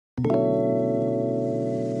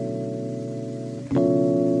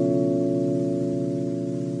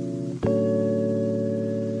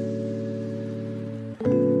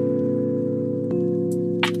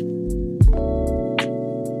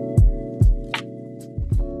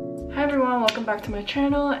Hi everyone, welcome back to my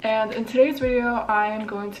channel, and in today's video I am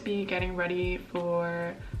going to be getting ready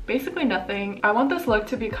for basically nothing. I want this look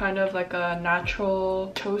to be kind of like a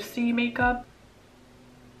natural toasty makeup,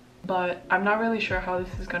 but I'm not really sure how this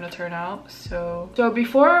is going to turn out. So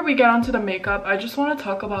before we get onto the makeup, I just want to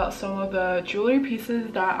talk about some of the jewelry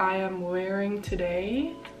pieces that I am wearing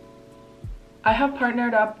today. I have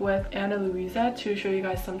partnered up with Luisa to show you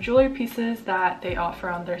guys some jewelry pieces that they offer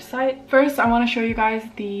on their site. First, I want to show you guys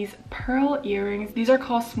these pearl earrings. These are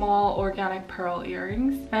called small organic pearl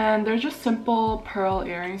earrings, and they're just simple pearl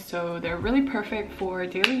earrings, so they're really perfect for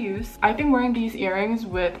daily use. I think wearing these earrings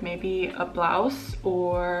with maybe a blouse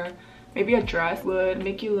or maybe a dress would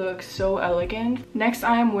make you look so elegant. Next,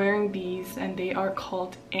 I am wearing these, and they are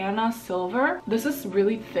called Anna Silver. This is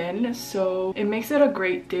really thin, so it makes it a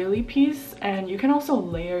great daily piece, and you can also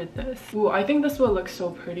layer this. Ooh, I think this will look so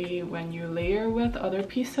pretty when you layer with other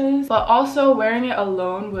pieces, but also wearing it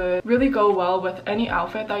alone would really go well with any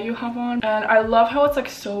outfit that you have on. And I love how it's like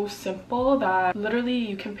so simple that literally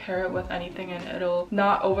you can pair it with anything and it'll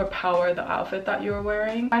not overpower the outfit that you're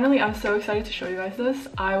wearing. Finally, I'm so excited to show you guys this.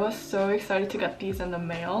 I was so excited to get these in the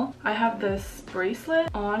mail. I have this bracelet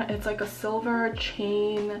on. It's like a silver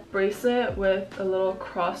chain bracelet with a little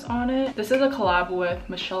cross on it. This is a collab with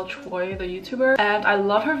Michelle Choi, the YouTuber, and I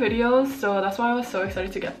love her videos, so that's why I was so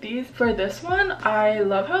excited to get these. For this one, I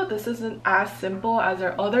love how this isn't as simple as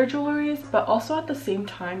their other jewelries, but also at the same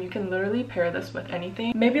time you can literally pair this with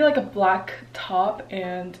anything. Maybe like a black top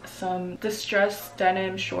and some distressed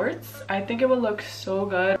denim shorts. I think it would look so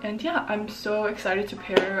good. And yeah, I'm so excited to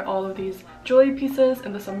pair all of these jewelry pieces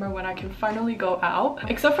in the summer when I can finally go out.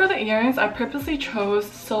 Except for the earrings, I purposely chose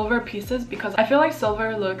silver pieces because I feel like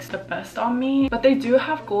silver looks the best on me, but they do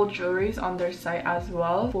have gold jewelries on their site as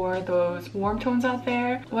well for those warm tones out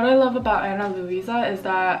there. What I love about Ana Luisa is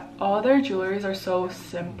that all their jewelries are so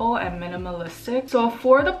simple and minimalistic. So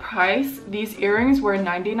for the price, these earrings were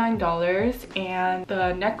 $99 and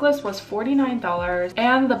the necklace was $49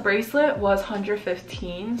 and the bracelet was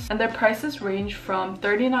 $115, and their prices range from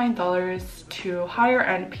 $39 to higher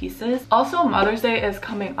end pieces. Also, Mother's Day is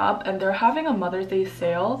coming up and they're having a Mother's Day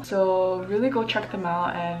sale, so really go check them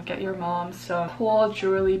out and get your mom some cool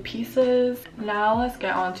jewelry pieces. Now let's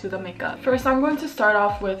get on to the makeup. First, I'm going to start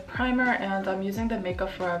off with primer, and I'm using the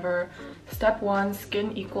Makeup Forever Step 1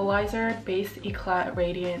 Skin Equalizer Base Eclat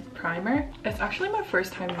Radiant Primer. It's actually my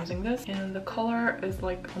first time using this, and the color is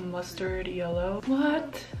like a mustard yellow.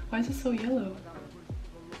 What? Why is it so yellow?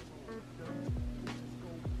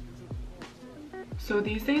 So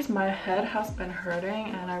these days my head has been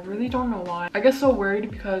hurting and I really don't know why. I get so worried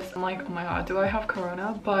because I'm like, oh my god, do I have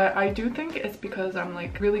corona? But I do think it's because I'm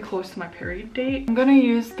like really close to my period date. I'm gonna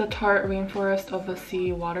use the Tarte Rainforest of the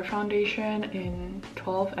Sea Water Foundation in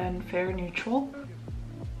 12 and Fair Neutral.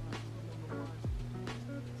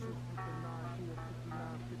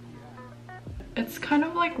 It's kind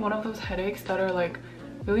of like one of those headaches that are like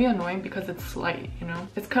really annoying because it's slight, you know?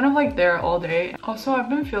 It's kind of like there all day. Also, I've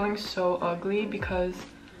been feeling so ugly because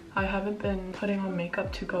I haven't been putting on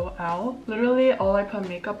makeup to go out. Literally, all I put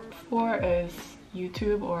makeup for is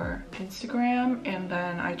YouTube or Instagram, and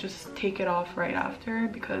then I just take it off right after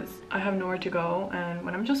because I have nowhere to go, and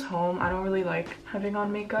when I'm just home, I don't really like having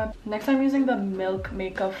on makeup. Next, I'm using the Milk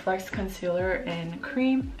Makeup Flex Concealer in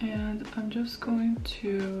Cream, and I'm just going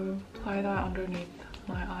to apply that underneath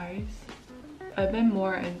my eyes. I've been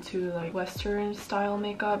more into like Western style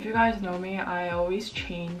makeup. If you guys know me, I always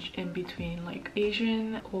change in between like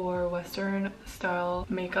Asian or Western style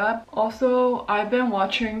makeup. Also, I've been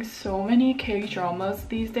watching so many K-dramas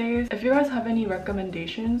these days. If you guys have any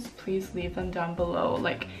recommendations, please leave them down below.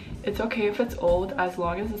 Like, it's okay if it's old as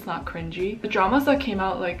long as it's not cringy. The dramas that came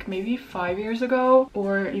out like maybe 5 years ago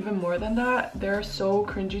or even more than that, they're so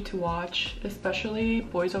cringy to watch, especially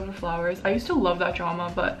Boys Over Flowers. I used to love that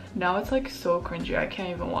drama, but now it's like so cringy I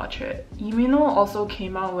can't even watch it. Imino also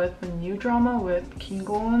came out with a new drama with Kim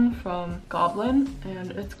Go-eun from Goblin,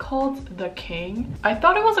 and it's called The King. I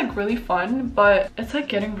thought it was like really fun, but it's like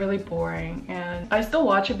getting really boring, and I still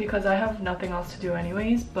watch it because I have nothing else to do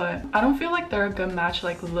anyways, but I don't feel like they're a good match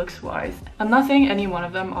like looks wise. I'm not saying any one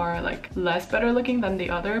of them are like less better looking than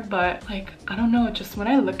the other, but like, I don't know, just when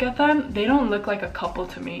I look at them, they don't look like a couple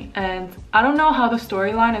to me, and I don't know how the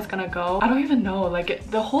storyline is gonna go. I don't even know, like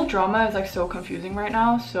the whole drama is like so confusing right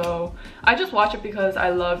now, so I just watch it because I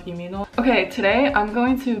love Imino. Okay, today I'm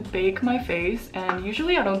going to bake my face, and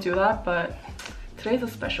usually I don't do that, but today's a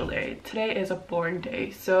special day. Today is a boring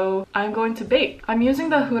day, so I'm going to bake. I'm using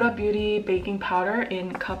the Huda Beauty baking powder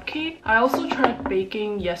in Cupcake. I also tried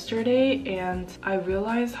baking yesterday and I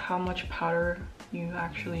realized how much powder you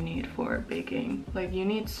actually need for baking. Like, you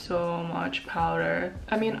need so much powder.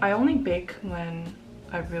 I mean, I only bake when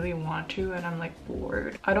I really want to and I'm like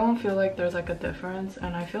bored. I don't feel like there's like a difference,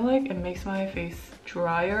 and I feel like it makes my face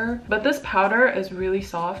drier. But this powder is really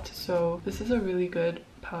soft, so this is a really good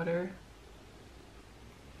powder.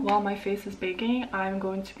 While my face is baking, I'm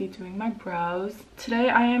going to be doing my brows. Today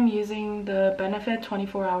I am using the Benefit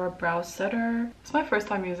 24-Hour Brow Setter. It's my first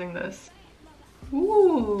time using this.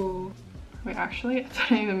 Ooh. Wait, actually, it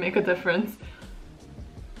didn't even make a difference.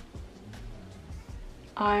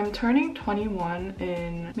 I'm turning 21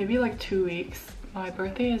 in maybe like 2 weeks. My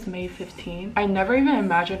birthday is May 15th. I never even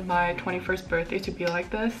imagined my 21st birthday to be like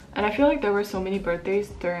this. And I feel like there were so many birthdays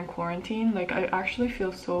during quarantine. Like, I actually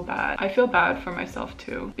feel so bad. I feel bad for myself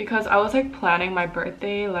too. Because I was like planning my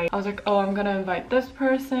birthday. Like, I was like, oh, I'm gonna invite this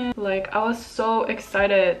person. Like, I was so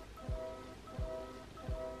excited.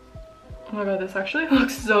 Oh my god, this actually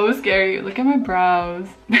looks so scary. Look at my brows.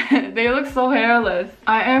 They look so hairless.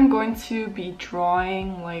 I am going to be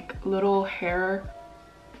drawing like little hair.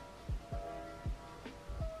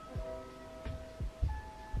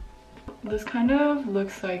 This kind of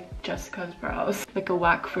looks like Jessica's brows, like a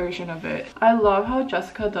whack version of it. I love how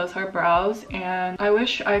Jessica does her brows, and I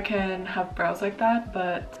wish I can have brows like that,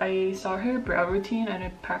 but I saw her brow routine and I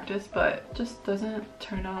practiced, but it just doesn't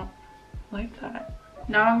turn out like that.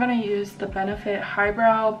 Now I'm gonna use the Benefit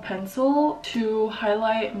Highbrow Pencil to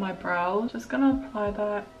highlight my brows. Just gonna apply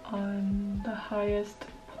that on the highest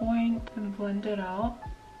point and blend it out.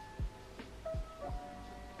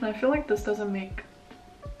 And I feel like this doesn't make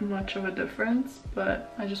much of a difference,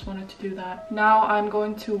 but I just wanted to do that. Now I'm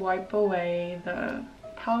going to wipe away the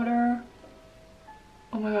powder.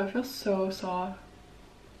 Oh my god, it feels so soft.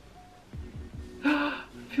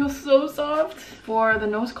 Feels so soft. For the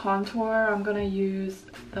nose contour, I'm gonna use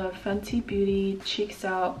the Fenty Beauty Cheeks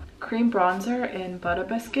Out Cream Bronzer in Butta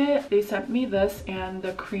Biscuit. They sent me this and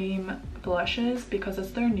the cream blushes because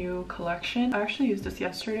it's their new collection. I actually used this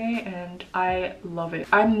yesterday and I love it.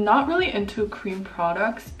 I'm not really into cream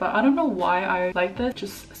products, but I don't know why I like this.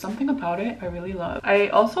 Just something about it I really love. I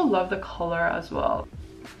also love the color as well.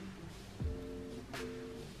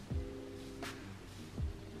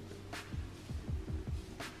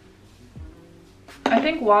 I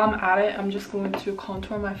think while I'm at it, I'm just going to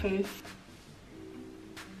contour my face.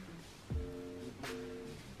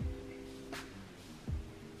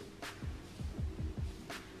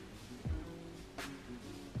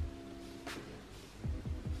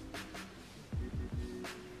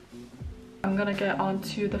 I'm gonna get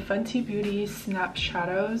onto the Fenty Beauty Snap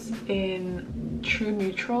Shadows in True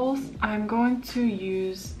Neutrals. I'm going to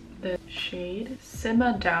use the shade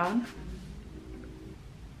Simmer Down.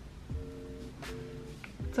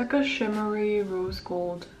 It's like a shimmery rose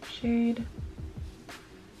gold shade.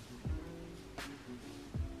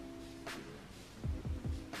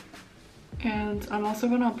 And I'm also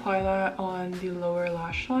going to apply that on the lower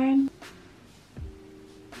lash line.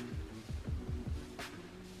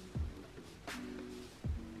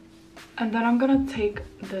 And then I'm going to take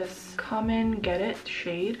this Come In Get It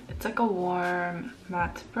shade. It's like a warm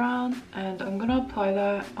matte brown. And I'm going to apply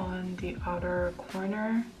that on the outer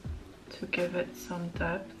corner to give it some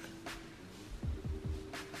depth.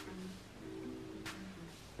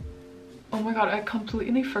 Oh my god, I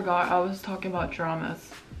completely forgot I was talking about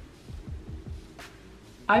dramas.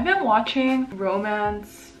 I've been watching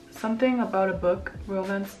Romance, something about a book.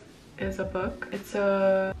 Romance is a book. It's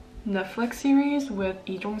a Netflix series with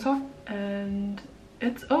Lee Jong-seok, and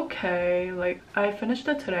it's okay. Like, I finished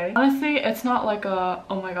it today. Honestly, it's not like a,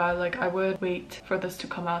 oh my god, like I would wait for this to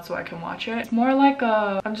come out so I can watch it. It's more like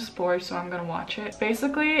a, I'm just bored so I'm gonna watch it. It's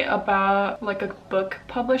basically about like a book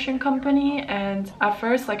publishing company, and at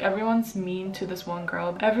first like everyone's mean to this one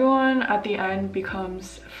girl. Everyone at the end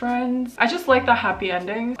becomes friends. I just like the happy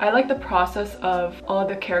ending. I like the process of all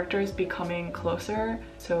the characters becoming closer.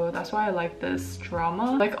 So that's why I like this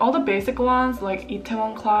drama. Like all the basic ones like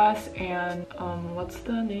Itaewon Class and what's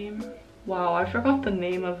the name? Wow, I forgot the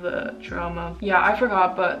name of the drama. Yeah, I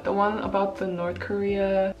forgot, but the one about the North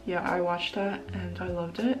Korea, yeah, I watched that and I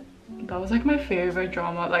loved it. That was like my favorite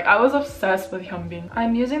drama. Like, I was obsessed with Hyunbin.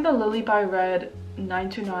 I'm using the Lilybyred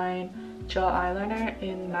 929 gel eyeliner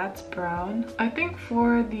in matte brown. I think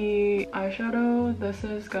for the eyeshadow, this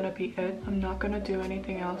is gonna be it. I'm not gonna do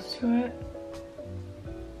anything else to it.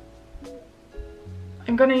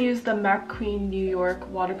 I'm gonna use the MAC Queen New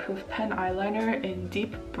York waterproof pen eyeliner in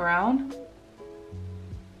deep brown.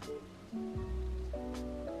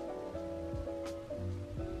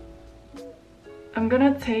 I'm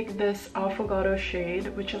gonna take this affogato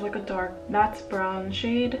shade, which is like a dark matte brown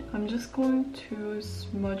shade. I'm just going to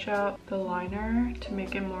smudge out the liner to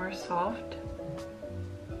make it more soft.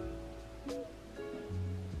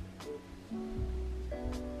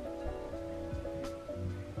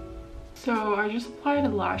 So I just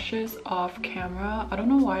applied lashes off camera. I don't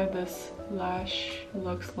know why this lash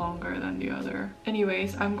looks longer than the other.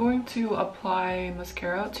 Anyways, I'm going to apply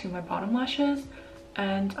mascara to my bottom lashes,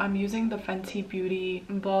 and I'm using the Fenty Beauty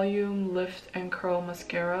Volume Lift and Curl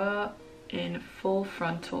Mascara in full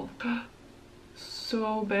frontal.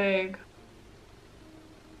 So big.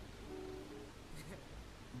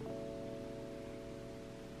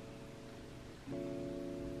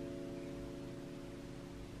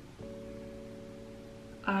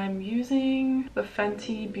 I'm using the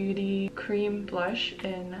Fenty Beauty Cream Blush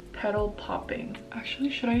in Petal Popping. Actually,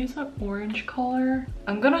 should I use an orange color?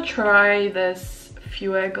 I'm gonna try this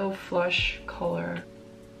Fuego Flush color.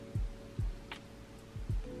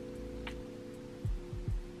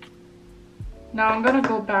 Now I'm gonna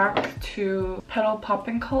go back to Petal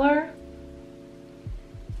Popping color.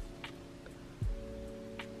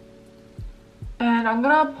 And I'm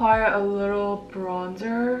gonna apply a little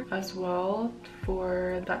bronzer as well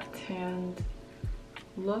for that tanned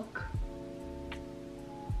look.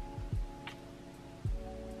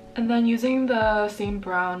 And then using the same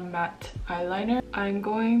brown matte eyeliner, I'm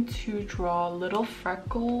going to draw little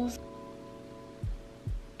freckles.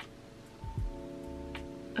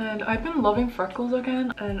 And I've been loving freckles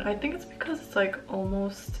again, and I think it's because it's like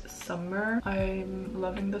almost summer. I'm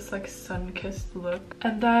loving this like sun-kissed look.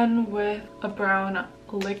 And then with a brown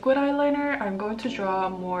liquid eyeliner, I'm going to draw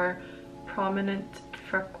more prominent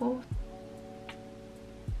freckles.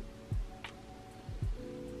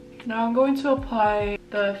 Now I'm going to apply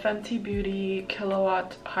the Fenty Beauty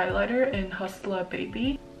Kilowatt highlighter in Hustla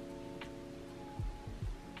Baby.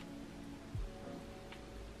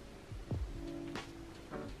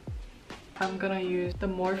 I'm gonna use the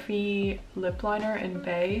Morphe lip liner in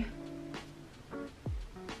Bay.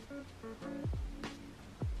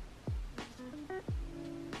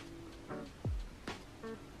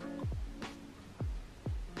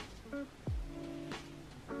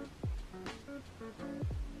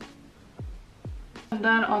 And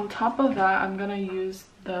then on top of that, I'm gonna use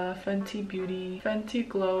the Fenty Beauty Fenty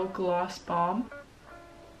Glow Gloss Balm.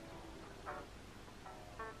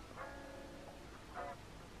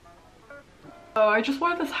 So I just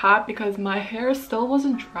wore this hat because my hair still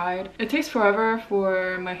wasn't dried. It takes forever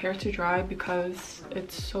for my hair to dry because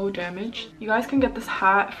it's so damaged. You guys can get this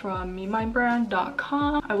hat from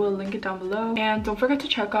memindbrand.com. I will link it down below. And don't forget to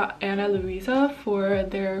check out Ana Luisa for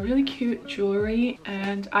their really cute jewelry.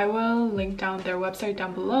 And I will link down their website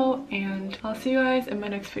down below. And I'll see you guys in my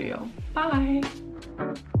next video. Bye!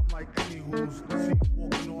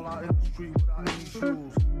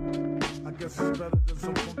 I guess it's better than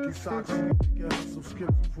some funky socks. She need to get her some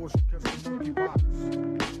skips before she gets the monkey box.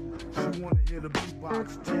 She wanna hear the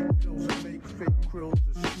beatbox, take pills and make fake krills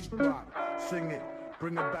to sheetrock. Sing it,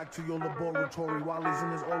 bring it back to your laboratory while he's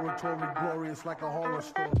in his oratory, glorious like a horror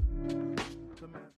story.